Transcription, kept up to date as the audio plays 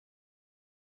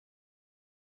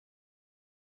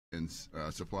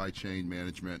and Supply Chain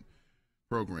Management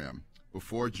program.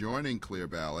 Before joining Clear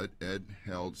Ballot, Ed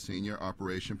held senior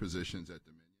operation positions at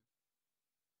Dominion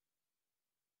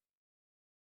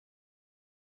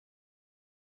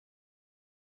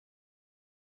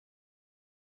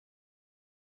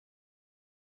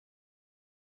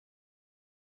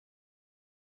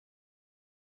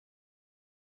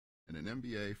and an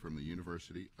MBA from the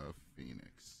University of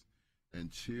Phoenix.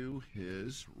 And to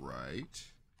his right,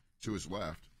 to his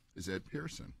left, is Ed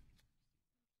Pearson.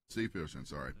 Steve Pearson,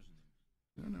 sorry.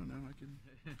 No, I can.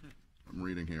 I'm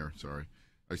reading here, sorry.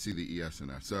 I see the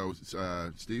ES&S. So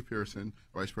Steve Pearson,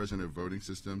 Vice President of Voting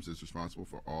Systems, is responsible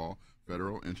for all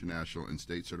federal, international, and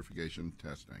state certification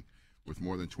testing. With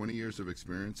more than 20 years of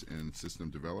experience in system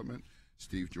development,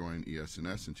 Steve joined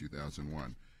ES&S in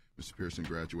 2001. Mr. Pearson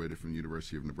graduated from the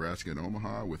University of Nebraska in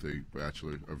Omaha with a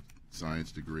Bachelor of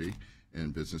Science degree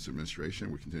in Business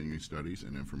Administration with continuing studies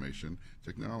in Information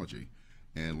Technology.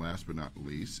 And last but not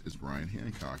least is Brian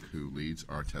Hancock, who leads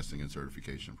our testing and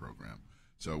certification program.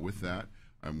 So with that,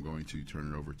 I'm going to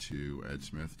turn it over to Ed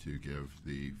Smith to give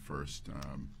the first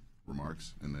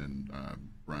remarks. And then,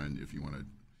 Brian, if you want to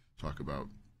talk about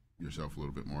yourself a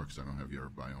little bit more, because I don't have your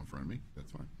bio in front of me,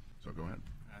 that's fine. So go ahead.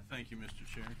 Thank you, Mr.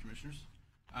 Chair, Commissioners.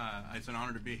 It's an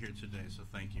honor to be here today, so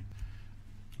thank you.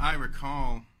 I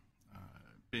recall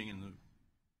being in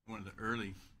one of the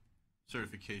early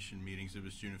certification meetings. It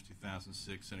was June of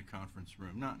 2006 in a conference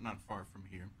room, not far from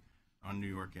here on New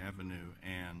York Avenue,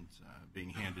 and being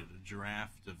handed a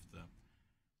draft of the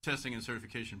testing and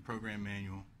certification program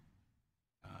manual,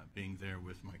 being there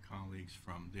with my colleagues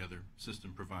from the other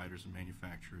system providers and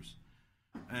manufacturers.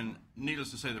 And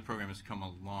needless to say, the program has come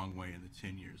a long way in the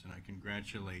 10 years, and I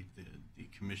congratulate the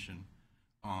Commission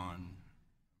on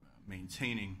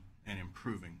maintaining and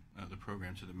improving the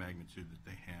program to the magnitude that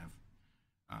they have.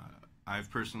 I've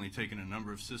personally taken a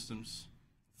number of systems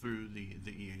through the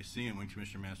EAC, and when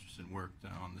Commissioner Masterson worked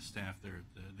on the staff there,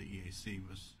 the EAC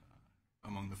was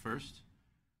among the first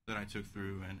that I took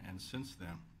through, and since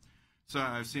then. So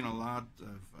I've seen a lot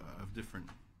of different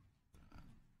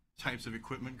types of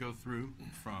equipment go through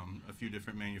from a few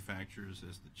different manufacturers,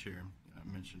 as the chair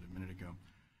mentioned a minute ago.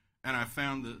 And I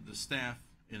found the staff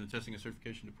in the Testing and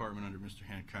Certification Department under Mr.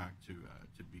 Hancock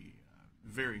to be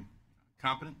very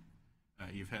competent.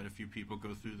 You've had a few people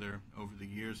go through there over the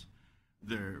years.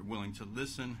 They're willing to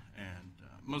listen, and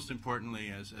most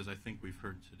importantly, as I think we've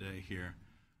heard today here,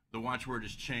 the watchword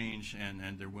is change,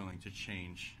 and they're willing to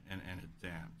change and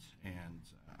adapt. And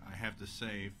I have to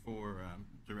say, for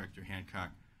Director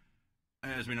Hancock,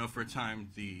 as we know, for a time,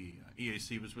 the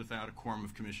EAC was without a quorum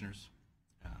of commissioners.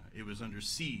 It was under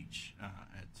siege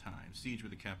at times, siege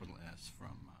with a capital S,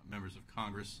 from members of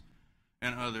Congress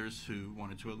and others who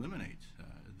wanted to eliminate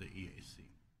the EAC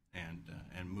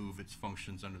and move its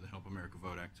functions under the Help America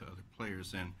Vote Act to other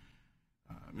players. And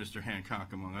Mr.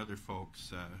 Hancock, among other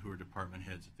folks who were department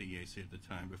heads at the EAC at the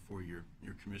time before your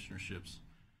commissionerships,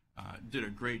 did a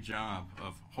great job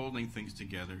of holding things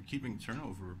together, keeping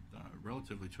turnover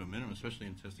relatively to a minimum, especially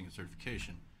in testing and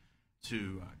certification,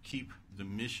 to keep the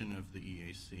mission of the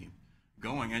EAC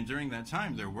going. And during that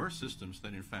time, there were systems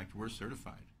that, in fact, were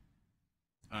certified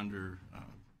under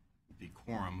the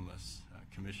quorumless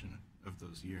commission of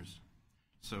those years.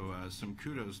 So some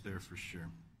kudos there for sure.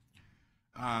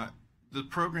 The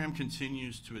program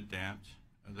continues to adapt.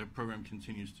 The program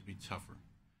continues to be tougher.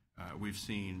 We've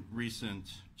seen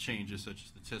recent changes such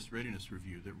as the test readiness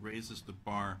review that raises the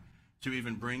bar to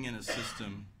even bring in a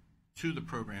system to the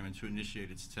program and to initiate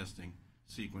its testing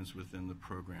sequence within the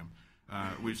program.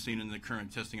 We've seen in the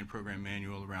current testing and program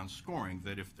manual around scoring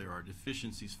that if there are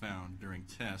deficiencies found during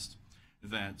test,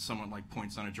 that someone like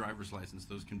points on a driver's license,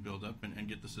 those can build up and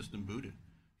get the system booted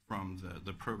from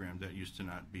the program that used to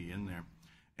not be in there.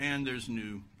 And there's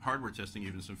new hardware testing,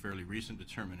 even some fairly recent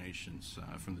determinations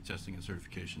from the testing and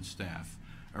certification staff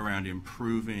around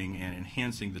improving and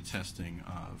enhancing the testing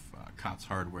of COTS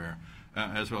hardware,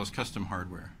 as well as custom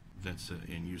hardware that's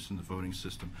in use in the voting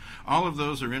system. All of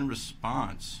those are in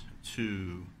response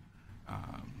to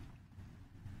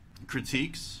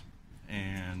critiques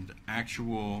and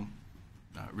actual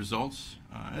results,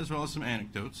 as well as some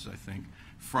anecdotes, I think,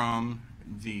 from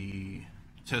the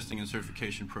testing and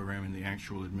certification program and the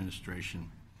actual administration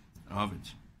of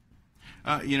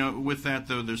it. You know, with that,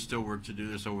 though, there's still work to do.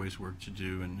 There's always work to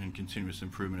do, and continuous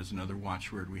improvement is another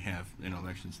watchword we have in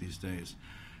elections these days.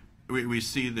 We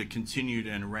see the continued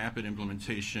and rapid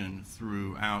implementation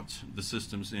throughout the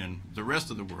systems in the rest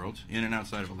of the world, in and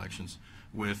outside of elections,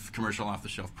 with commercial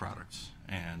off-the-shelf products,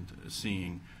 and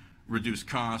seeing reduced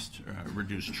cost,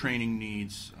 reduced training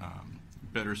needs,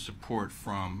 better support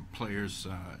from players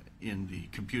in the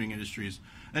computing industries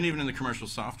and even in the commercial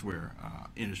software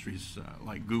industries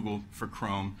like Google for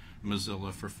Chrome,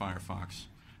 Mozilla for Firefox.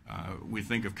 We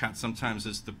think of COTS sometimes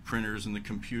as the printers and the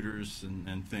computers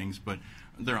and things, but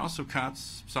they're also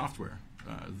COTS software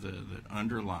that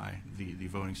underlie the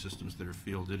voting systems that are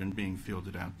fielded and being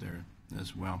fielded out there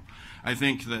as well. I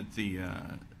think that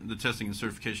the testing and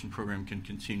certification program can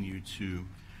continue to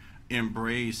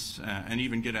embrace and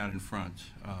even get out in front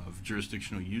of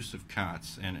jurisdictional use of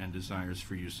COTS and desires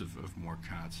for use of more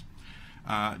COTS.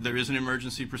 There is an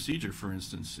emergency procedure, for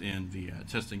instance, in the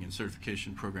testing and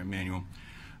certification program manual.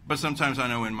 But sometimes I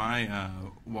know in my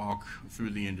walk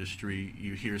through the industry,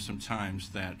 you hear sometimes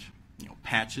that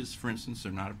patches, for instance,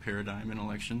 are not a paradigm in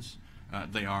elections.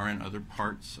 They are in other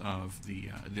parts of the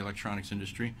electronics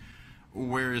industry.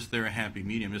 Where is there a happy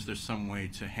medium? Is there some way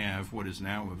to have what is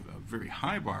now a very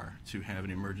high bar to have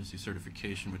an emergency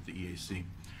certification with the EAC,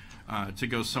 to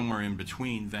go somewhere in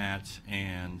between that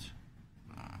and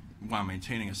while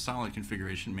maintaining a solid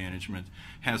configuration management,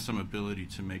 has some ability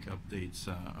to make updates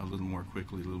a little more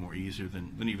quickly, a little more easier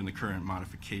than even the current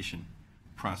modification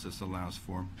process allows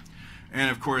for. And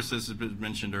of course, as has been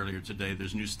mentioned earlier today,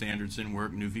 there's new standards in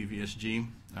work, new VVSG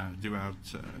due out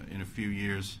in a few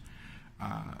years.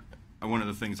 One of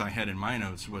the things I had in my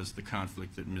notes was the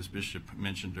conflict that Ms. Bishop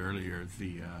mentioned earlier,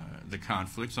 the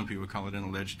conflict, some people call it an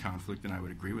alleged conflict, and I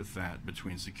would agree with that,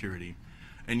 between security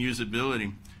and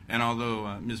usability. And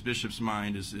although Ms. Bishop's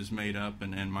mind is made up,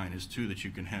 and mine is too, that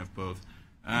you can have both,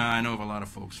 I know of a lot of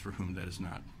folks for whom that is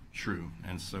not true.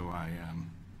 And so I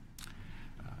am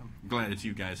glad it's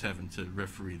you guys having to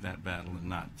referee that battle and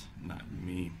not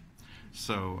me.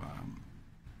 So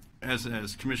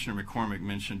as Commissioner McCormick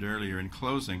mentioned earlier in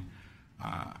closing,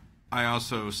 I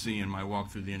also see in my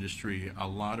walk through the industry a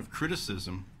lot of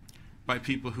criticism by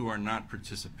people who are not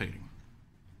participating.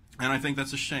 And I think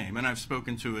that's a shame. And I've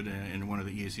spoken to it in one of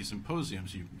the EAC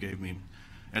symposiums. You gave me,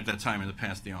 at that time in the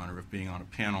past, the honor of being on a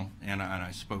panel, and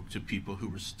I spoke to people who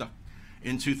were stuck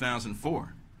in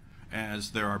 2004,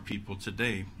 as there are people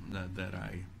today that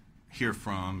I hear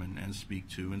from and speak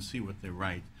to and see what they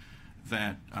write,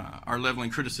 that are leveling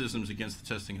criticisms against the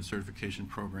testing and certification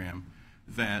program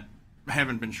that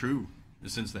haven't been true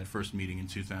since that first meeting in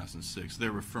 2006.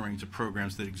 They're referring to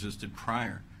programs that existed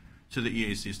prior to the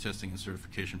EAC's testing and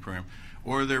certification program,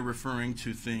 or they're referring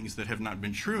to things that have not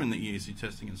been true in the EAC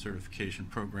testing and certification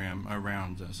program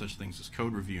around such things as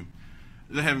code review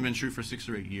that haven't been true for 6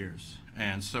 or 8 years.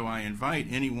 And so I invite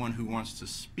anyone who wants to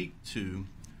speak to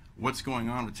what's going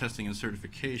on with testing and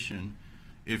certification,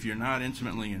 if you're not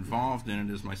intimately involved in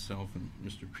it, as myself and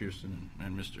Mr. Pearson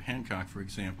and Mr. Hancock, for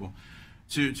example,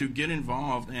 to get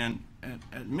involved and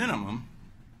at minimum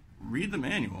read the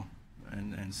manual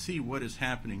and see what is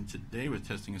happening today with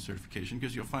testing and certification,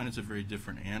 because you'll find it's a very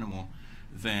different animal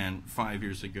than 5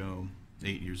 years ago,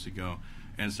 8 years ago,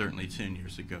 and certainly 10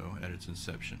 years ago at its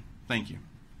inception. Thank you.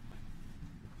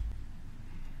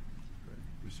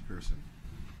 Mr. Pearson.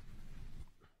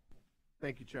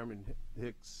 Thank you, Chairman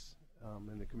Hicks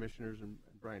and the commissioners and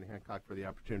Brian Hancock for the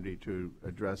opportunity to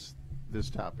address this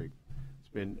topic. It's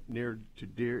been near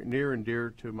and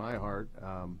dear to my heart.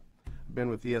 I've been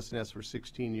with ES&S for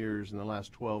 16 years, and the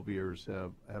last 12 years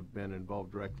have been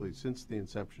involved directly since the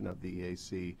inception of the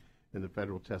EAC in the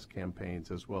federal test campaigns,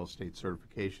 as well as state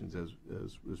certifications, as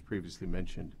was previously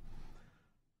mentioned.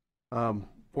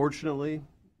 Fortunately,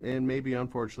 and maybe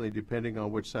unfortunately, depending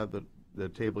on which side of the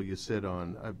table you sit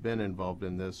on, I've been involved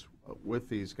in this with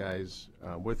these guys,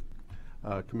 with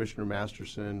Commissioner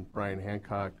Masterson, Brian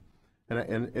Hancock,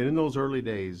 and in those early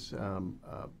days,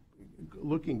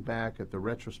 looking back at the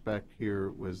retrospect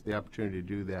here was the opportunity to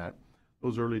do that.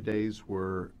 Those early days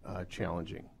were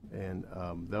challenging, and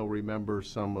they'll remember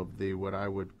some of the what I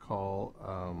would call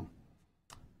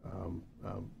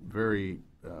very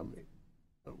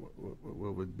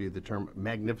what would be the term,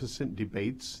 magnificent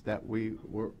debates that we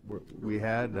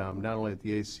had not only at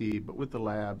the AC but with the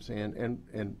labs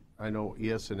and I know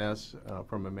ES&S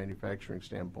from a manufacturing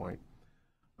standpoint.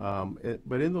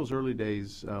 But in those early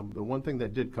days, the one thing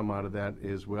that did come out of that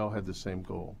is we all had the same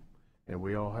goal, and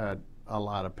we all had a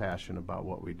lot of passion about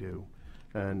what we do,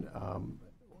 and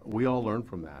we all learned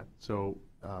from that. So,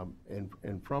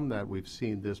 and from that, we've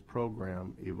seen this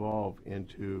program evolve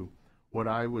into what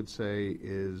I would say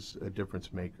is a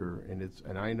difference maker,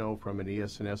 and I know from an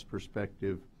ES&S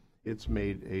perspective, it's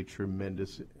made a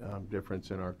tremendous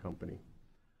difference in our company.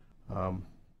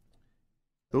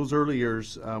 Those early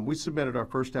years, we submitted our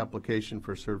first application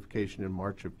for certification in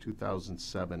March of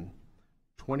 2007.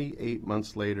 28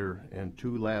 months later and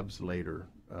 2 labs later,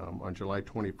 on July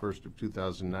 21st of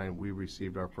 2009, we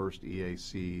received our first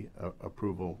EAC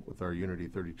approval with our Unity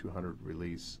 3200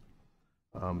 release.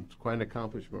 It's quite an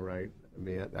accomplishment, right?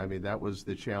 I mean, that was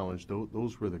the challenge.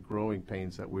 Those were the growing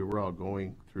pains that we were all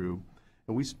going through.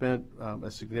 And we spent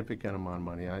a significant amount of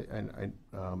money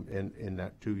in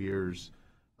that 2 years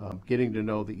getting to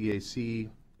know the EAC,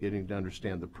 getting to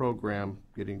understand the program,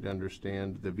 getting to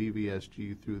understand the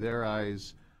VVSG through their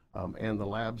eyes and the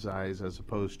lab's eyes as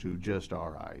opposed to just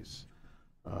our eyes,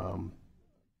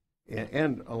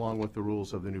 and along with the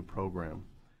rules of the new program.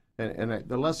 And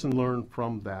the lesson learned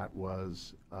from that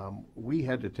was we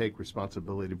had to take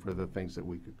responsibility for the things that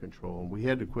we could control. And we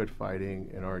had to quit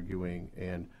fighting and arguing.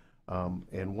 And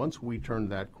once we turned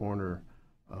that corner,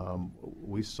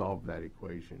 we solved that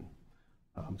equation.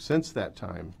 Since that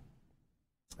time,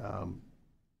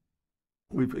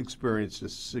 we've experienced a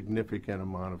significant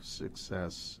amount of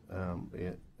success.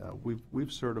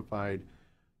 We've certified,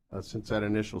 since that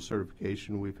initial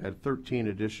certification, we've had 13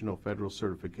 additional federal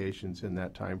certifications in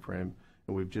that time frame,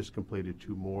 and we've just completed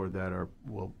 2 more that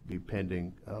will be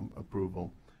pending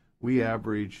approval. We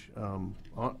average, on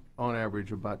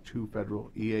average, about 2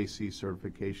 federal EAC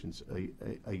certifications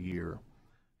a year.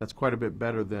 That's quite a bit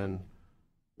better than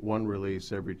 1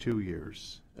 release every 2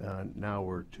 years. Now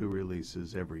we're 2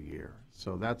 releases every year.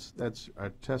 So that's a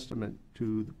testament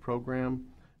to the program.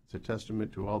 It's a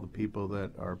testament to all the people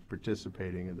that are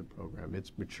participating in the program.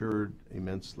 It's matured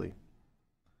immensely.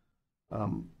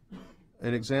 An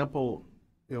example,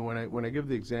 when I give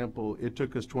the example, it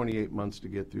took us 28 months to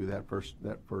get through that first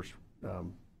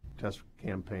test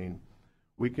campaign.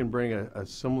 We can bring a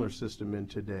similar system in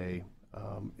today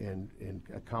and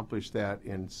accomplish that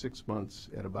in 6 months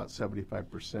at about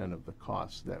 75% of the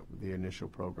cost that the initial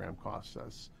program costs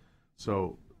us.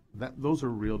 So those are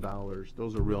real dollars,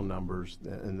 those are real numbers,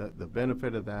 and the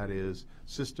benefit of that is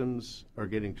systems are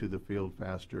getting to the field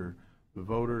faster, the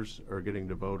voters are getting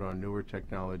to vote on newer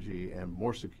technology and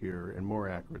more secure and more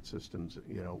accurate systems,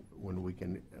 when we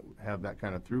can have that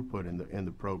kind of throughput in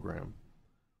the program.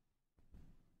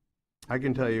 I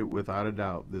can tell you without a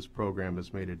doubt this program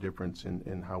has made a difference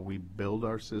in how we build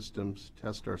our systems,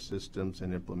 test our systems,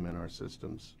 and implement our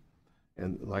systems.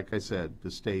 And like I said,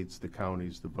 the states, the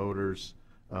counties, the voters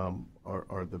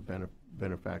are the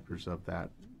benefactors of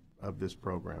this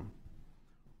program.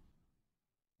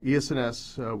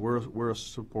 ES&S, we're a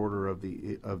supporter of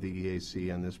the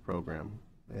EAC and this program,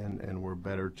 and we're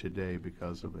better today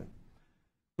because of it.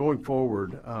 Going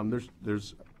forward,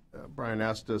 Brian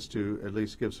asked us to at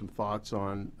least give some thoughts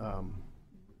on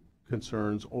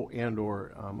concerns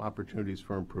or opportunities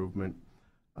for improvement.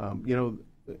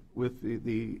 With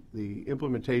the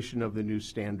implementation of the new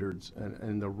standards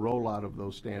and the rollout of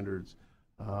those standards,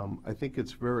 I think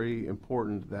it's very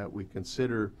important that we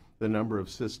consider the number of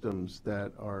systems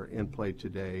that are in play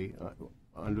today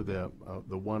under the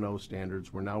 1.0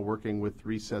 standards. We're now working with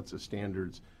 3 sets of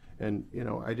standards. And,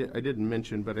 I didn't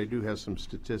mention, but I do have some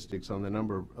statistics on the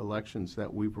number of elections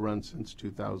that we've run since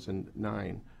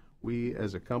 2009. We,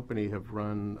 as a company, have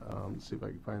run, let's see if I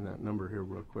can find that number here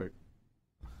real quick.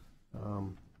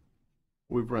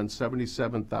 We've run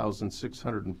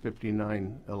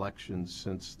 77,659 elections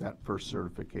since that first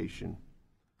certification.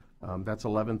 That's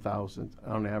 11,000,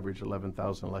 on average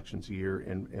 11,000 elections a year,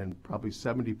 and probably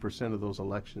 70% of those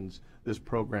elections this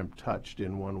program touched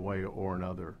in one way or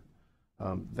another.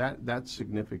 That's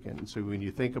significant. And so when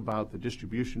you think about the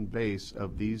distribution base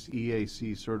of these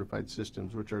EAC certified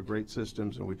systems, which are great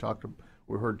systems, and we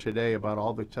heard today about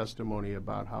all the testimony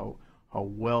about how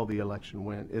well the election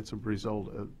went, it's a result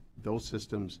of those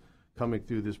systems coming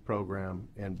through this program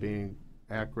and being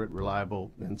accurate,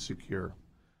 reliable, and secure.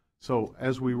 So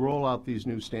as we roll out these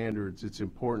new standards, it's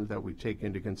important that we take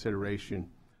into consideration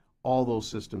all those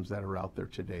systems that are out there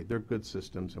today. They're good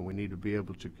systems, and we need to be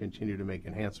able to continue to make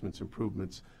enhancements,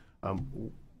 improvements.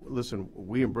 Listen,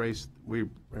 we embrace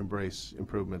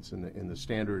improvements in the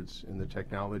standards, in the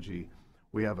technology.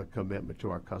 We have a commitment to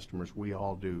our customers. We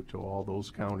all do, to all those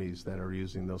counties that are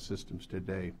using those systems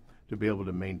today, to be able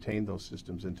to maintain those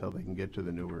systems until they can get to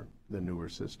the newer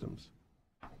systems.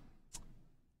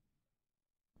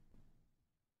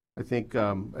 I think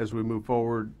as we move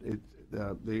forward,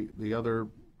 the other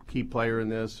key player in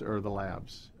this are the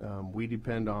labs. We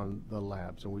depend on the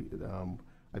labs, and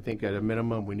I think at a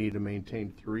minimum we need to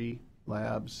maintain 3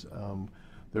 labs.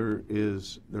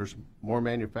 There's more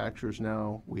manufacturers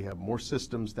now. We have more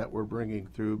systems that we're bringing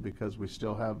through because we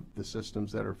still have the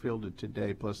systems that are fielded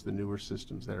today, plus the newer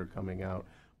systems that are coming out.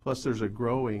 Plus, there's a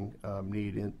growing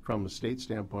need from a state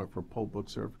standpoint for poll book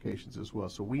certifications as well.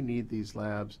 So we need these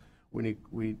labs.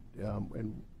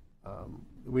 And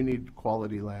we need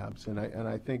quality labs, and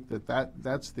I think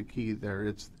that's the key there.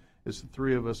 It's the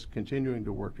three of us continuing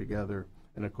to work together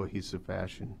in a cohesive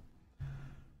fashion.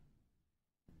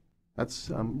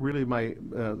 That's really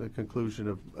the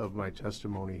conclusion of my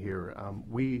testimony here.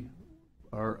 We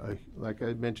are, like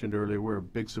I mentioned earlier, we're a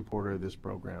big supporter of this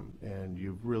program, and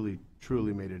you've really,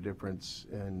 truly made a difference.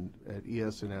 And at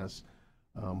ES&S,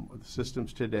 the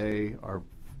systems today are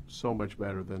so much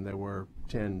better than they were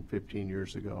 10, 15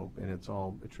 years ago, and it's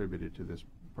all attributed to this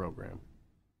program.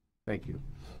 Thank you.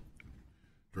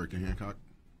 Director Hancock.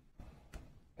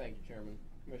 Thank you, Chairman.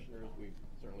 Commissioners, we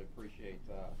certainly appreciate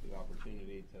the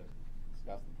opportunity to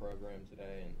discuss the program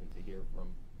today and to hear from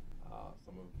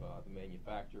some of the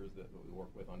manufacturers that we work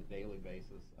with on a daily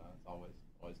basis. It's always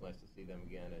nice to see them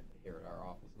again here at our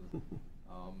offices.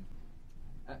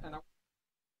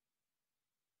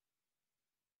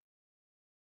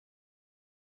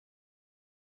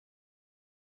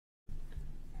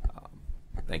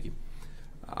 Thank you.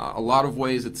 A lot of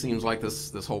ways it seems like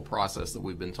this whole process that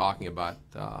we've been talking about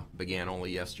began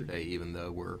only yesterday, even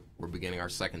though we're beginning our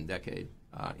second decade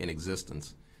in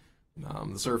existence.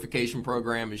 The certification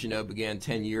program, as you know, began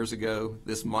 10 years ago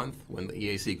this month when the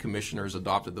EAC commissioners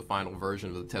adopted the final version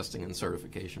of the Testing and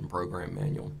Certification Program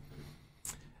Manual.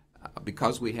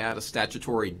 Because we had a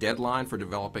statutory deadline for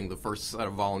developing the first set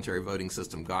of voluntary voting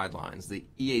system guidelines, the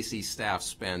EAC staff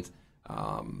spent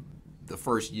the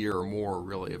first year or more,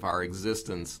 really, of our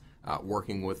existence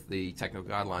working with the Technical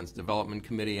Guidelines Development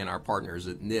Committee and our partners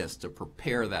at NIST to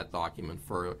prepare that document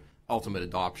for ultimate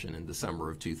adoption in December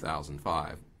of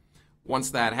 2005.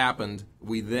 Once that happened,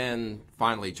 we then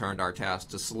finally turned our task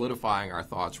to solidifying our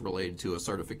thoughts related to a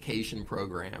certification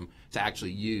program to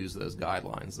actually use those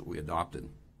guidelines that we adopted.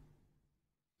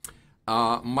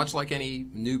 Much like any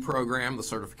new program, the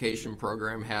certification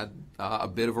program had a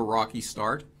bit of a rocky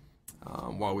start.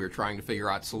 While we were trying to figure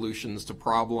out solutions to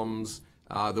problems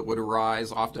that would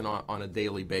arise often on a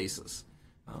daily basis.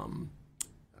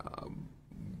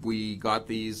 We got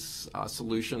these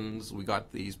solutions, we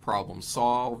got these problems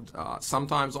solved,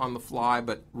 sometimes on the fly,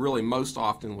 but really most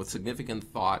often with significant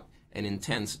thought and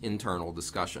intense internal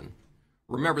discussion.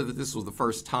 Remember that this was the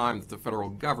first time that the federal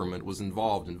government was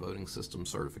involved in voting system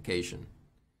certification.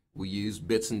 We used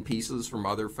bits and pieces from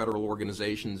other federal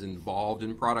organizations involved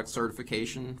in product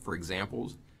certification for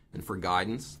examples and for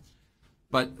guidance.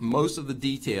 But most of the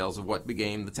details of what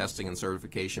became the testing and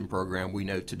certification program we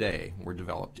know today were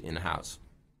developed in-house.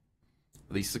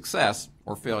 The success,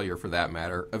 or failure for that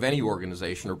matter, of any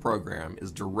organization or program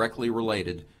is directly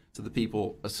related to the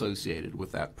people associated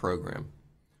with that program.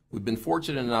 We've been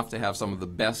fortunate enough to have some of the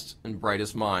best and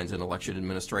brightest minds in election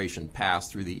administration pass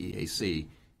through the EAC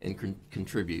and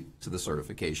contribute to the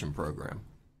certification program.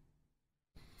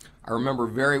 I remember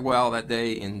very well that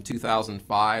day in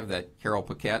 2005 that Carol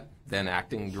Paquette, then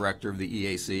acting director of the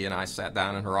EAC, and I sat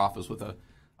down in her office with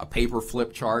a paper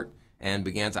flip chart and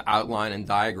began to outline and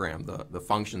diagram the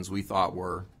functions we thought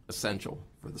were essential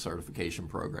for the certification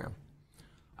program.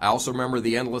 I also remember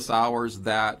the endless hours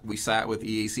that we sat with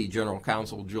EAC General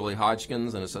Counsel Julie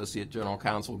Hodgkins and Associate General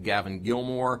Counsel Gavin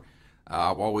Gilmore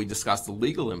while we discussed the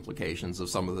legal implications of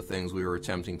some of the things we were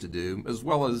attempting to do, as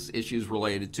well as issues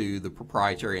related to the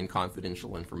proprietary and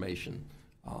confidential information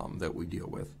that we deal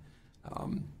with.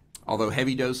 Although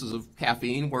heavy doses of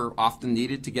caffeine were often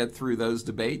needed to get through those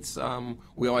debates,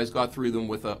 we always got through them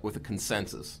with a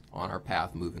consensus on our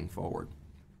path moving forward.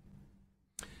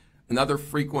 Another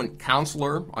frequent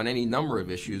counselor on any number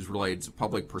of issues related to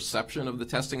public perception of the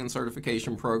testing and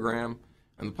certification program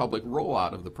and the public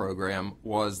rollout of the program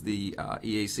was the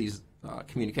EAC's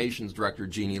communications director,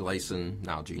 Jeannie Layson,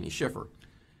 now Jeannie Schiffer.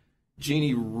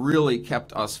 Jeannie really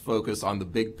kept us focused on the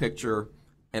big picture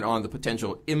and on the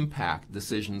potential impact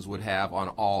decisions would have on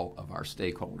all of our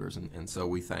stakeholders, and so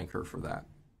we thank her for that.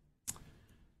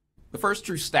 The first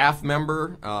true staff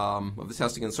member of the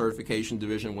Testing and Certification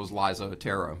Division was Liza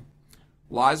Otero.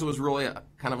 Liza was really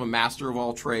kind of a master of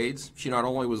all trades. She not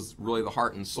only was really the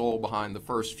heart and soul behind the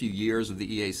first few years of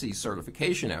the EAC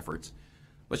certification efforts,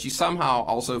 but she somehow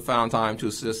also found time to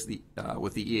assist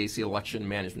with the EAC Election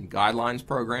Management Guidelines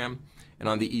program and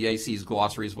on the EAC's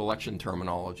glossaries of election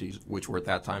terminologies, which were at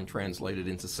that time translated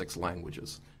into 6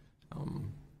 languages.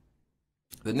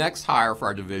 The next hire for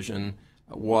our division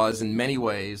was in many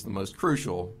ways the most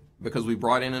crucial because we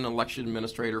brought in an election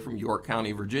administrator from York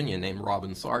County, Virginia named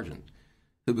Robin Sargent,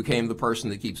 who became the person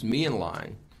that keeps me in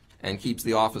line and keeps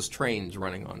the office trains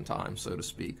running on time, so to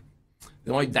speak.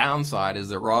 The only downside is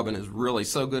that Robin is really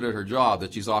so good at her job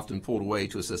that she's often pulled away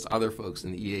to assist other folks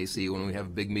in the EAC when we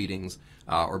have big meetings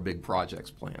or big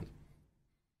projects planned.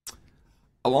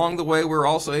 Along the way, we were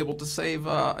also able to save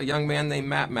a young man named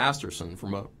Matt Masterson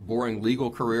from a boring legal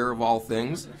career of all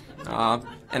things,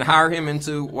 and hire him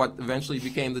into what eventually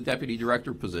became the deputy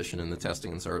director position in the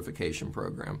testing and certification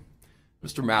program.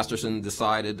 Mr. Masterson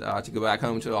decided to go back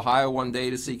home to Ohio one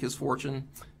day to seek his fortune,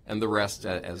 and the rest,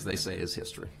 as they say, is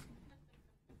history.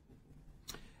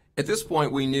 At this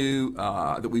point, we knew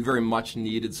that we very much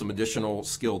needed some additional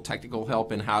skilled technical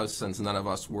help in-house, since none of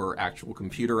us were actual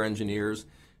computer engineers,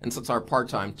 and since our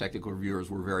part-time technical reviewers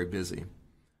were very busy.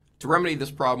 To remedy this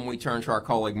problem, we turned to our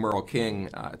colleague Merle King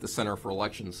at the Center for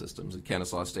Election Systems at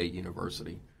Kennesaw State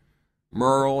University.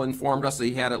 Merle informed us that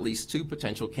he had at least 2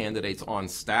 potential candidates on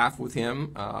staff with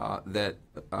him that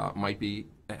might be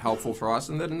helpful for us,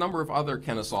 and that a number of other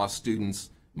Kennesaw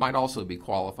students might also be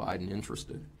qualified and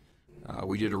interested.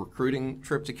 We did a recruiting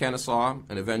trip to Kennesaw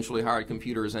and eventually hired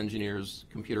computer engineers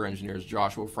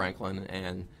Joshua Franklin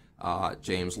and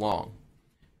James Long.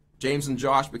 James and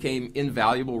Josh became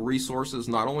invaluable resources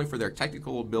not only for their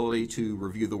technical ability to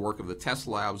review the work of the test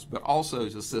labs, but also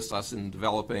to assist us in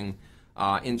developing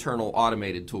internal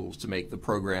automated tools to make the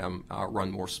program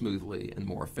run more smoothly and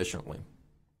more efficiently.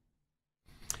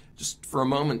 Just for a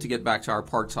moment to get back to our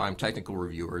part-time technical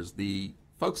reviewers, the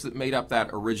folks that made up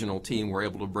that original team were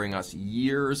able to bring us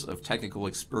years of technical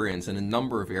experience in a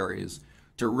number of areas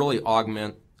to really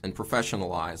augment and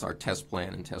professionalize our test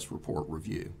plan and test report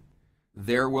review.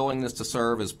 Their willingness to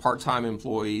serve as part-time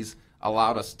employees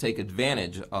allowed us to take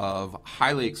advantage of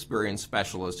highly experienced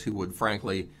specialists who would,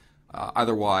 frankly,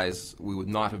 otherwise we would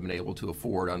not have been able to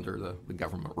afford under the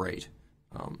government rate.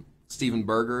 Stephen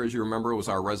Berger, as you remember, was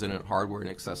our resident hardware and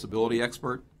accessibility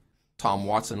expert. Tom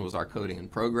Watson was our coding and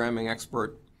programming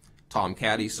expert. Tom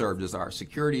Caddy served as our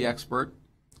security expert.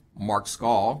 Mark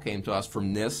Skall came to us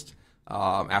from NIST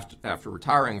after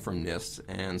retiring from NIST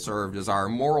and served as our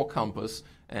moral compass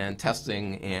and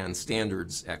testing and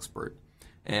standards expert.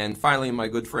 And finally, my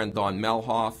good friend Dawn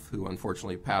Melhoff, who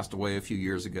unfortunately passed away a few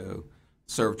years ago,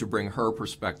 served to bring her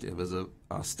perspective as a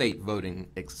state voting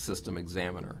system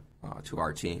examiner to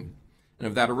our team. And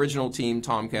of that original team,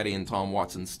 Tom Caddy and Tom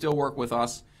Watson still work with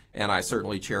us, and I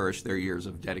certainly cherish their years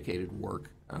of dedicated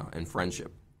work and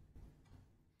friendship.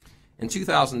 In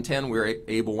 2010, we were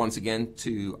able once again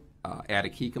to add a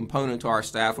key component to our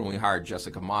staff when we hired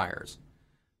Jessica Myers.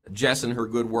 Jess and her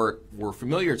good work were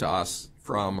familiar to us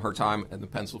from her time at the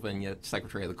Pennsylvania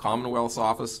Secretary of the Commonwealth's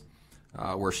office,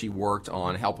 where she worked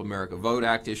on Help America Vote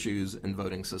Act issues and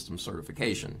voting system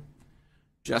certification.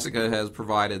 Jessica has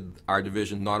provided our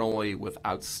division not only with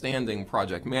outstanding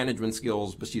project management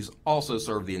skills, but she's also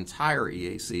served the entire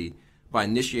EAC by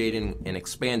initiating and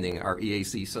expanding our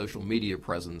EAC social media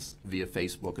presence via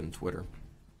Facebook and Twitter.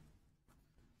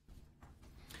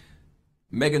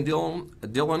 Megan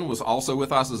Dillon was also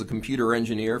with us as a computer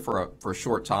engineer for a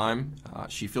short time.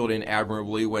 She filled in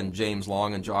admirably when James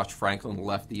Long and Josh Franklin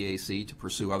left the EAC to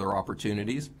pursue other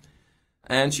opportunities.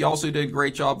 And she also did a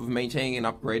great job of maintaining and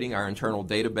upgrading our internal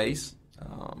database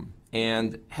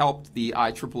and helped the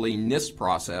IEEE NIST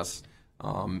process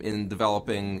in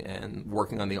developing and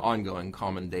working on the ongoing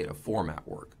common data format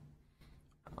work.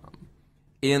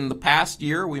 In the past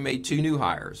year, we made 2 new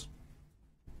hires.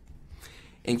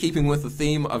 In keeping with the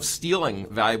theme of stealing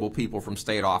valuable people from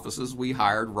state offices, we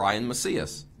hired Ryan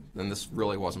Macias. And this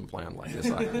really wasn't planned like this,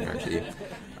 I guarantee you.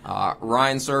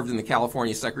 Ryan served in the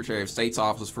California Secretary of State's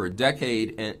office for a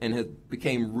decade and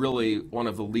became really one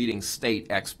of the leading state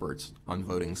experts on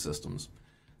voting systems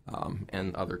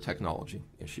and other technology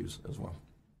issues as well.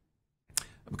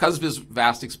 Because of his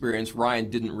vast experience, Ryan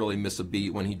didn't really miss a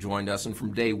beat when he joined us, and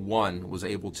from day one was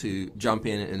able to jump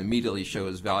in and immediately show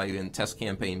his value in test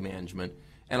campaign management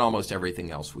and almost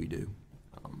everything else we do.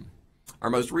 Our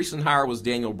most recent hire was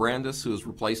Daniel Brandis, who has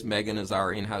replaced Megan as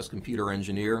our in-house computer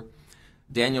engineer.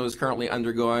 Daniel is currently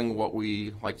undergoing what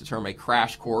we like to term a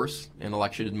crash course in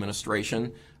election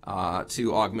administration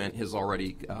to augment his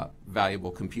already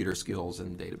valuable computer skills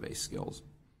and database skills.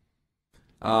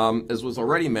 As was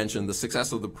already mentioned, the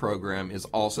success of the program is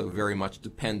also very much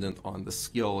dependent on the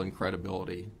skill and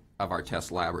credibility of our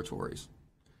test laboratories.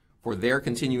 For their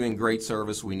continuing great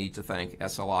service, we need to thank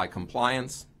SLI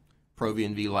Compliance,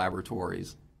 ProVNV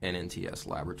Laboratories, and NTS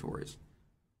Laboratories.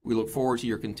 We look forward to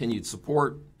your continued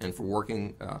support and for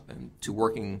working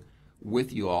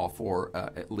with you all for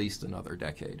at least another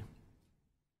decade.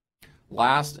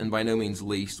 Last, and by no means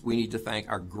least, we need to thank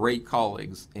our great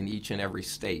colleagues in each and every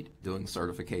state doing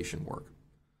certification work.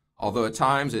 Although at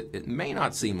times it may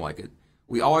not seem like it,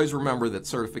 we always remember that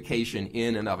certification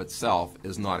in and of itself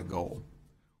is not a goal.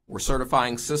 We're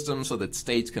certifying systems so that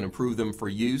states can approve them for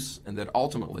use and that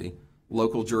ultimately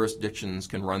local jurisdictions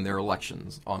can run their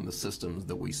elections on the systems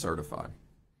that we certify.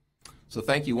 So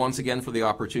thank you once again for the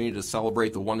opportunity to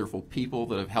celebrate the wonderful people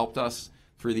that have helped us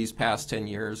through these past 10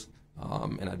 years,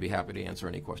 and I'd be happy to answer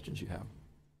any questions you have.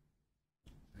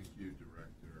 Thank you,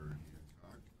 Director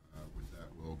Hancock. With that,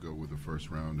 we'll go with the first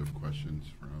round of questions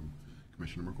from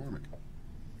Commissioner McCormick. I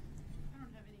don't have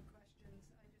any questions.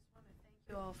 I just want to thank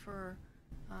you all for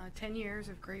 10 years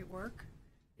of great work.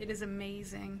 It is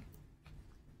amazing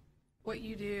what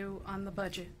you do on the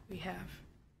budget we have.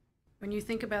 When you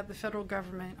think about the federal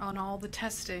government, on all the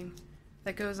testing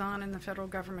that goes on in the federal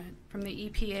government, from the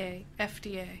EPA,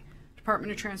 FDA,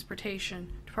 Department of Transportation,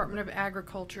 Department of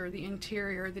Agriculture, the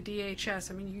Interior, the DHS,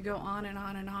 I mean, you go on and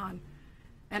on and on.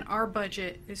 And our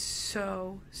budget is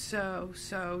so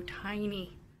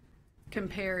tiny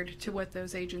compared to what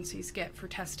those agencies get for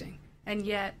testing. And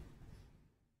yet,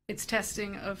 it's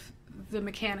testing of the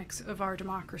mechanics of our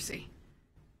democracy,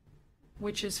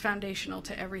 which is foundational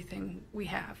to everything we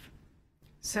have.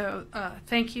 So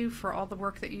thank you for all the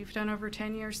work that you've done over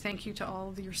 10 years. Thank you to all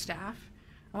of your staff.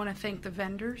 I want to thank the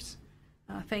vendors.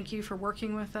 Thank you for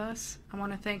working with us. I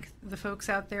want to thank the folks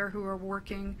out there who are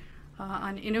working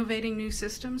on innovating new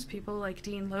systems, people like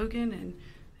Dean Logan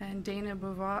and Dana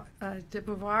de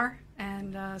Beauvoir,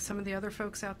 and some of the other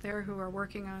folks out there who are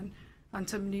working on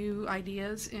some new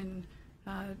ideas in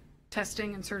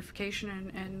testing and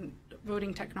certification and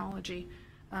voting technology.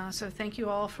 So thank you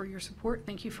all for your support.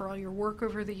 Thank you for all your work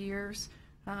over the years.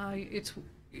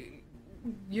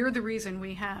 You're the reason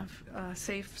we have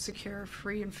safe, secure,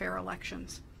 free, and fair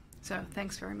elections. So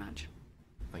thanks very much.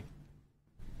 Thank you.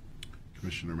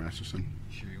 Commissioner Masterson,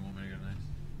 Sure you want me to go next?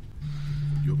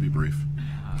 you'll be brief.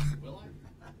 Will I?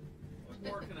 What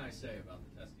more can I say about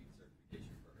the testing and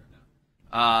certification program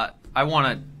now? I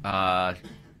want to,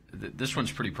 this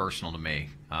one's pretty personal to me.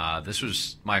 This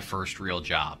was my first real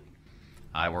job.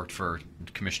 I worked for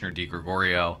Commissioner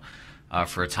DeGregorio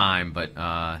for a time, but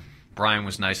Brian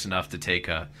was nice enough to take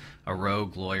a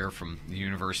rogue lawyer from the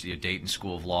University of Dayton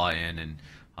School of Law in and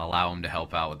allow him to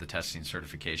help out with the testing and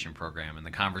certification program. And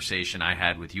the conversation I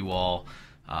had with you all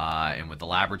and with the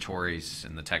laboratories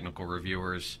and the technical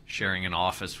reviewers, sharing an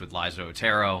office with Liza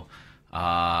Otero,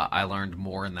 I learned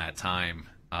more in that time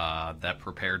that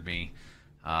prepared me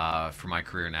for my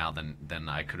career now than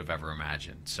I could have ever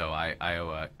imagined. So I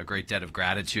owe a great debt of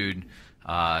gratitude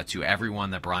to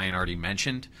everyone that Brian already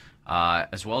mentioned,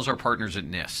 as well as our partners at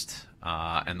NIST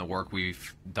and the work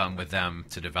we've done with them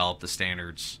to develop the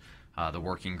standards, the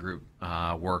working group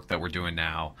work that we're doing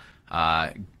now.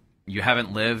 You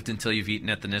haven't lived until you've eaten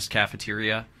at the NIST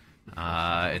cafeteria.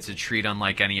 It's a treat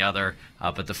unlike any other,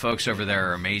 but the folks over there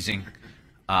are amazing.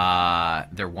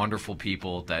 They're wonderful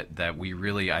people that we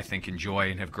really, I think,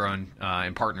 enjoy and have grown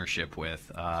in partnership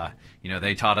with.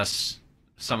 They taught us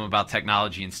some about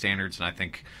technology and standards, and I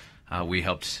think we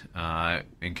helped,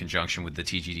 in conjunction with the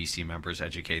TGDC members,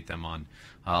 educate them on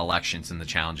elections and the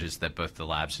challenges that both the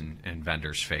labs and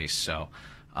vendors face. So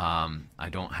I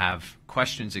don't have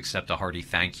questions except a hearty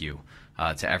thank you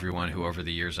to everyone who over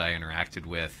the years I interacted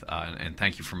with, and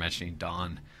thank you for mentioning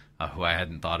Dawn, who I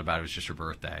hadn't thought about. It was just her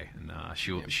birthday, and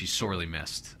she's sorely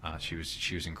missed. She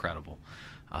was incredible.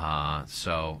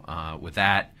 With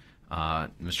that,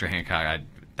 Mr. Hancock, I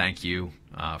thank you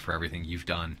for everything you've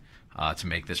done to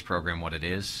make this program what it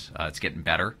is. It's getting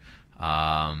better.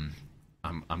 I'm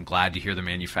glad to hear the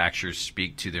manufacturers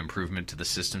speak to the improvement to the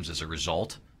systems as a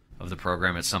result of the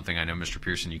program. It's something I know, Mr.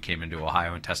 Pearson, you came into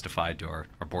Ohio and testified to our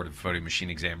Board of Voting Machine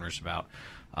Examiners about.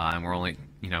 And we're only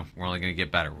going to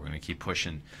get better. We're going to keep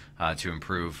pushing to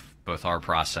improve both our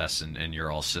process and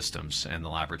your all systems and the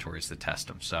laboratories that test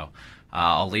them. So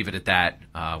I'll leave it at that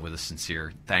with a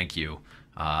sincere thank you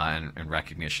and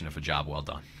recognition of a job well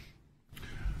done.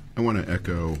 I want to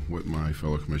echo what my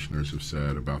fellow commissioners have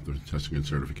said about the testing and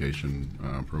certification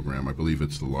program. I believe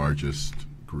it's the largest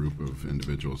group of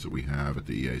individuals that we have at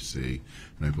the EAC,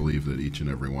 and I believe that each and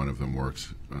every one of them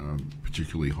works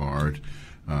particularly hard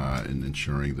in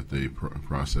ensuring that the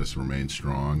process remains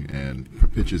strong and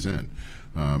pitches in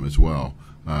as well.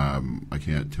 I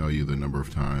can't tell you the number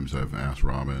of times I've asked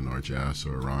Robin or Jess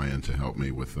or Ryan to help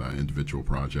me with individual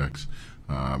projects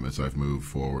as I've moved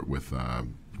forward with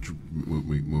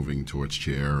moving towards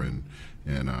chair and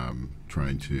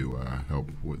trying to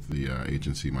help with the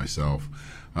agency myself.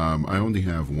 I only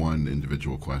have one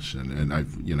individual question, and I've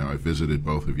visited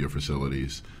both of your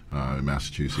facilities in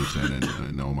Massachusetts and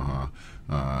in Omaha,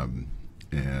 I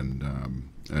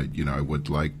would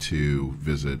like to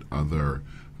visit other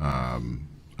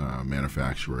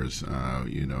manufacturers,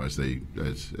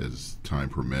 as time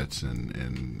permits,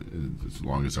 and as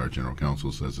long as our general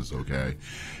counsel says it's okay,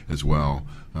 as well.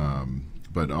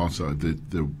 But also,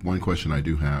 the one question I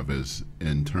do have is,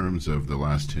 in terms of the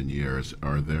last 10 years,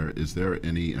 is there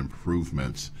any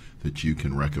improvements that you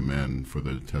can recommend for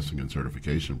the testing and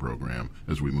certification program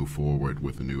as we move forward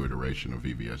with the new iteration of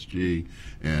VVSG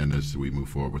and as we move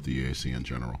forward with the EAC in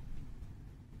general?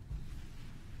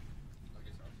 I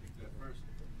guess I'll take that first.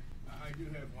 I do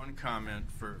have one comment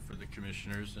for the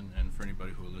commissioners and for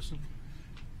anybody who will listen.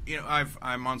 You know,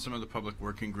 I'm on some of the public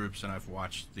working groups, and I've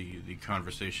watched the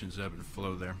conversations ebb and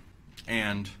flow there.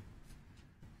 And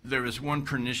there is one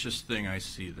pernicious thing I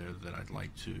see there that I'd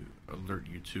like to alert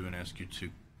you to and ask you to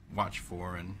watch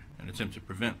for and attempt to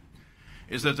prevent,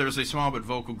 is that there's a small but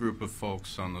vocal group of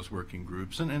folks on those working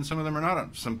groups, and some of them are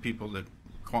not. Some people that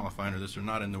qualify under this are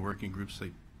not in the working groups. They,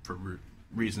 for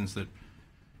reasons that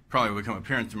probably will become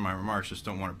apparent through my remarks, just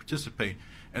don't want to participate.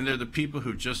 And they're the people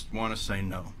who just want to say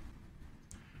no.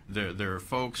 There are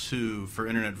folks who, for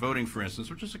internet voting, for instance,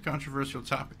 which is a controversial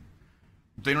topic,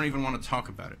 they don't even want to talk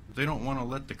about it. They don't want to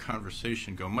let the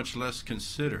conversation go, much less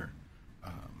consider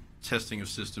testing of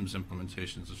systems,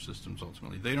 implementations of systems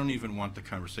ultimately. They don't even want the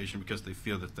conversation because they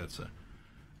feel that that's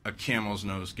a camel's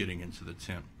nose getting into the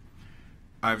tent.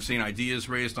 I've seen ideas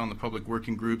raised on the public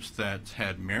working groups that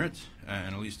had merit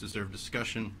and at least deserve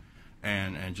discussion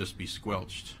and just be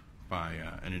squelched by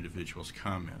an individual's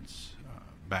comments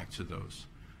back to those.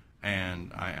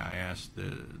 And I asked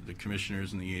the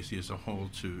commissioners and the EAC as a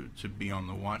whole to be on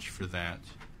the watch for that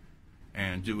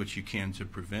and do what you can to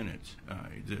prevent it.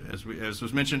 As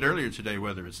was mentioned earlier today,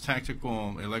 whether it's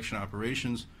tactical election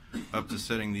operations up to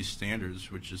setting these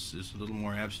standards, which is a little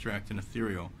more abstract and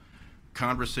ethereal,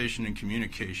 conversation and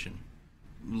communication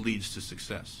leads to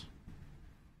success.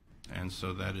 And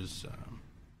so that is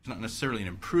not necessarily an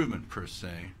improvement per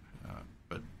se,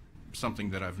 but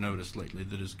something that I've noticed lately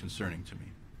that is concerning to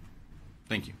me.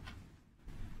 Thank you.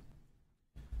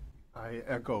 I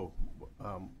echo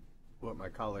what my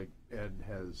colleague Ed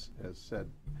has said,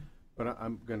 but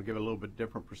I'm going to give a little bit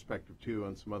different perspective too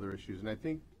on some other issues. And I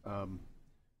think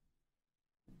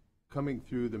coming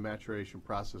through the maturation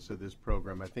process of this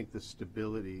program, I think the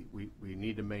stability, we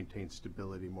need to maintain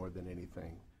stability more than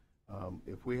anything.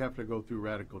 If we have to go through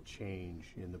radical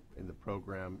change in the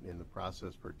program, in the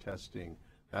process for testing,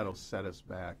 that'll set us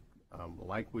back.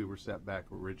 Like we were set back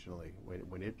originally,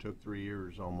 when it took 3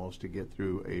 years almost to get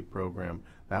through a program.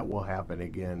 That will happen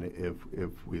again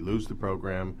if we lose the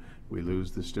program, we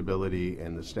lose the stability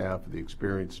and the staff, the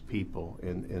experienced people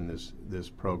in this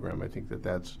program. I think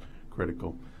that's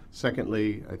critical.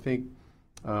 Secondly, I think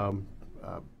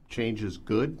change is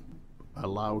good.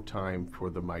 Allow time for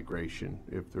the migration.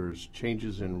 If there's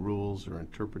changes in rules or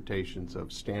interpretations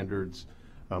of standards,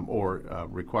 or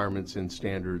requirements in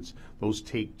standards, those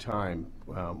take time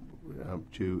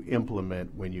to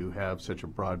implement when you have such a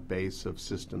broad base of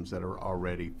systems that are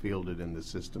already fielded in the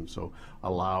system. So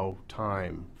allow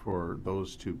time for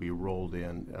those to be rolled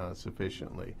in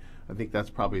sufficiently. I think that's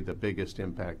probably the biggest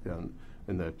impact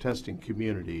in the testing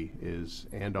community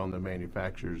and on the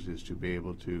manufacturers is to be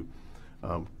able to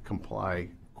comply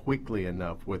quickly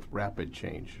enough with rapid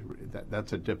change.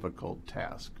 That's a difficult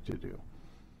task to do.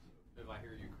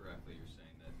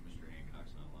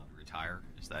 Retire?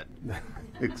 Is that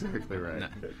exactly right?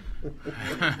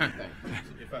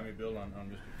 If I may build on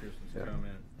Mr. Pearson's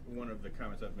comment, one of the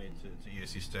comments I've made to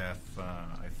EAC staff,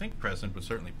 I think present but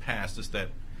certainly past, is that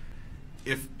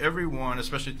if everyone,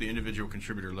 especially at the individual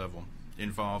contributor level,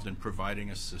 involved in providing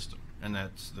a system, and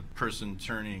that's the person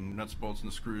turning nuts, bolts,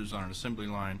 and screws on an assembly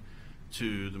line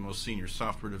to the most senior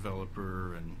software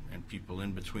developer and people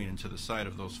in between and to the side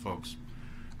of those folks,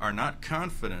 are not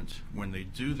confident when they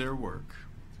do their work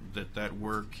that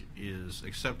work is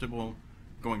acceptable,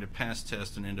 going to pass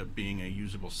test and end up being a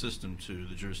usable system to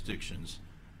the jurisdictions,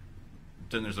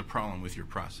 then there's a problem with your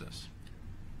process.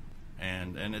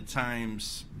 And at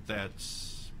times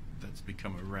that's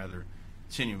become a rather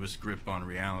tenuous grip on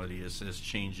reality as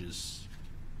changes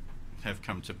have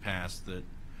come to pass that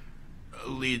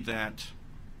lead that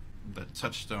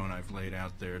touchstone I've laid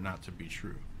out there not to be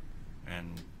true.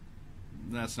 And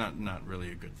that's not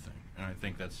really a good thing. And I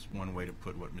think that's one way to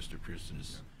put what Mr. Pearson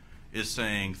is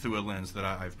saying through a lens that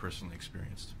I've personally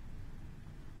experienced.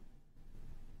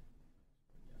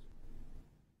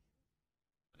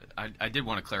 I did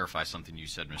want to clarify something you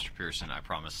said, Mr. Pearson. I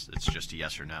promise it's just a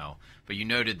yes or no. But you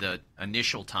noted the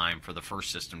initial time for the first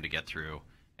system to get through,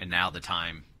 and now the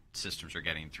time systems are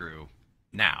getting through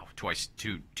now,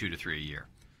 two to three a year.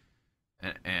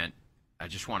 And I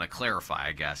just want to clarify,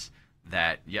 I guess,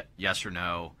 that yes or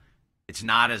no, it's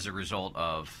not as a result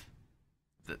of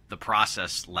the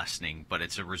process lessening, but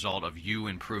it's a result of you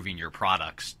improving your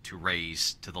products to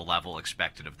raise to the level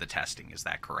expected of the testing. Is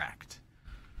that correct?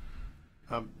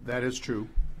 That is true,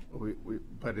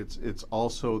 but it's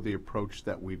also the approach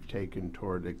that we've taken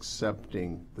toward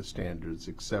accepting the standards,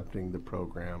 accepting the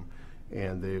program,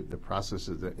 and the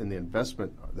processes and the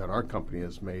investment that our company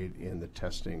has made in the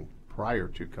testing prior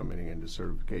to coming into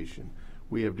certification.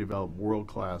 We have developed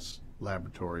world-class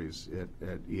laboratories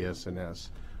at ES&S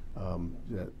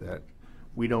that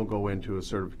we don't go into a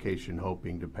certification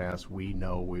hoping to pass. We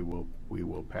know we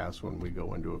will pass when we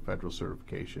go into a federal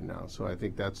certification now. So I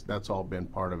think that's all been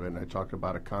part of it. And I talked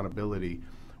about accountability.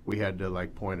 We had to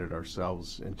point at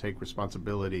ourselves and take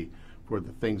responsibility for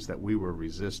the things that we were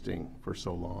resisting for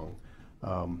so long.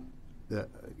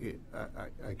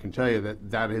 I can tell you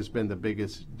that has been the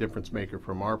biggest difference maker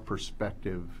from our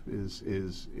perspective is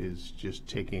just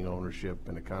taking ownership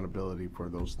and accountability for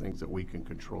those things that we can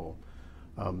control.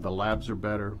 The labs are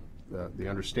better. The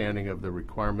understanding of the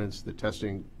requirements, the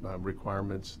testing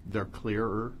requirements, they're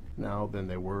clearer now than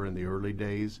they were in the early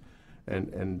days.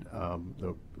 And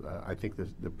I think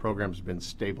the program's been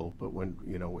stable. But when,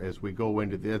 as we go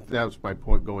into that was my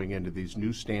point going into these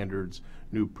new standards,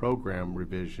 new program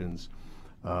revisions,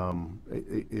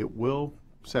 it will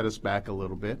set us back a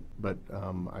little bit, but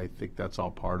I think that's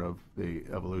all part of the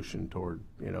evolution toward,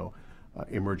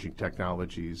 emerging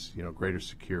technologies, greater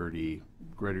security,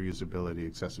 greater usability,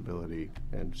 accessibility,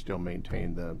 and still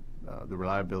maintain the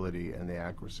reliability and the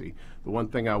accuracy. The one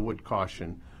thing I would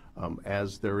caution,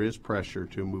 as there is pressure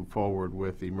to move forward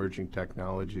with emerging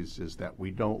technologies, is that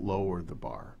we don't lower the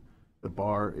bar. The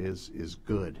bar is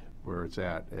good where it's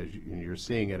at, as you're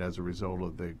seeing it as a result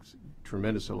of the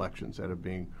tremendous elections that are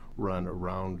being run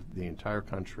around the entire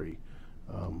country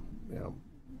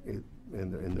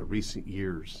in the recent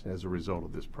years as a result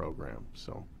of this program.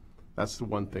 So that's the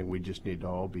one thing we just need to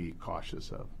all be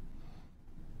cautious of.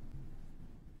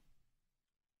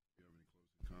 Do you have any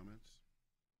closing comments?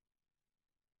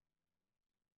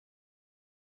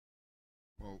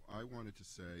 Well, I wanted to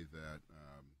say that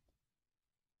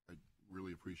I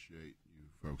really appreciate you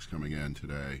folks coming in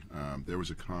today. There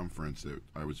was a conference that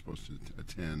I was supposed to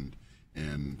attend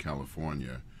in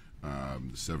California,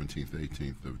 the 17th,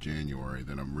 18th of January,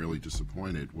 that I'm really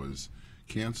disappointed was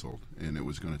canceled, and it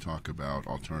was going to talk about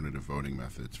alternative voting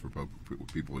methods for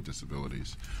people with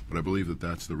disabilities. But I believe that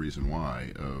that's the reason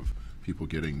why, of people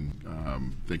getting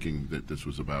thinking that this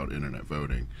was about internet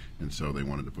voting, and so they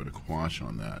wanted to put a quash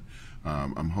on that.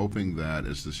 I'm hoping that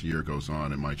as this year goes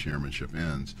on and my chairmanship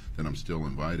ends, that I'm still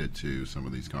invited to some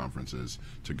of these conferences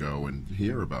to go and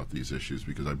hear about these issues,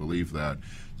 because I believe that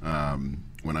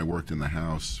when I worked in the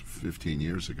House 15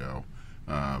 years ago,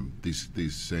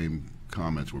 these same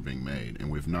comments were being made,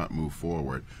 and we've not moved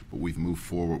forward, but we've moved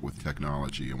forward with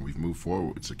technology, and we've moved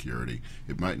forward with security.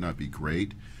 It might not be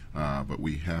great, but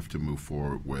we have to move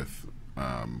forward with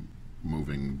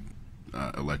moving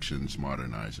elections,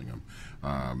 modernizing them.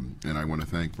 And I want to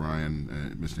thank Brian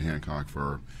and Mr. Hancock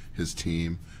for his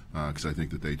team, because I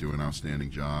think that they do an outstanding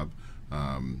job.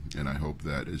 And I hope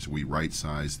that as we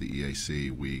right-size the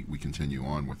EAC, we continue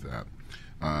on with that.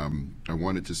 I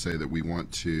wanted to say that we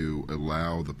want to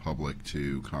allow the public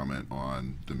to comment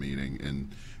on the meeting,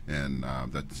 and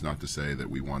that's not to say that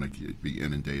we want to be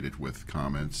inundated with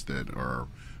comments that are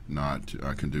not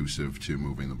conducive to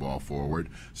moving the ball forward.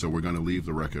 So we're going to leave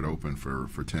the record open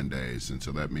for 10 days, and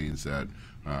so that means that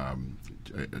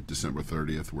December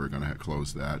 30th we're going to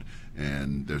close that,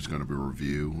 and there's going to be a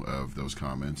review of those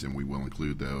comments, and we will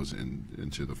include those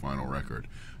into the final record.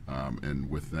 And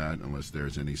with that, unless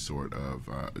there's any sort of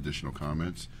additional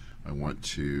comments, I want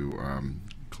to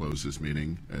close this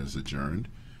meeting as adjourned.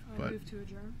 I move to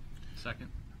adjourn.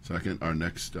 Second, our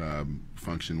next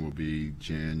function will be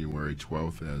January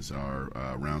 12th as our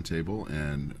roundtable,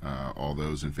 and all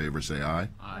those in favor say aye.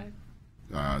 Aye.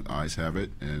 Ayes have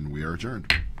it, and we are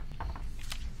adjourned.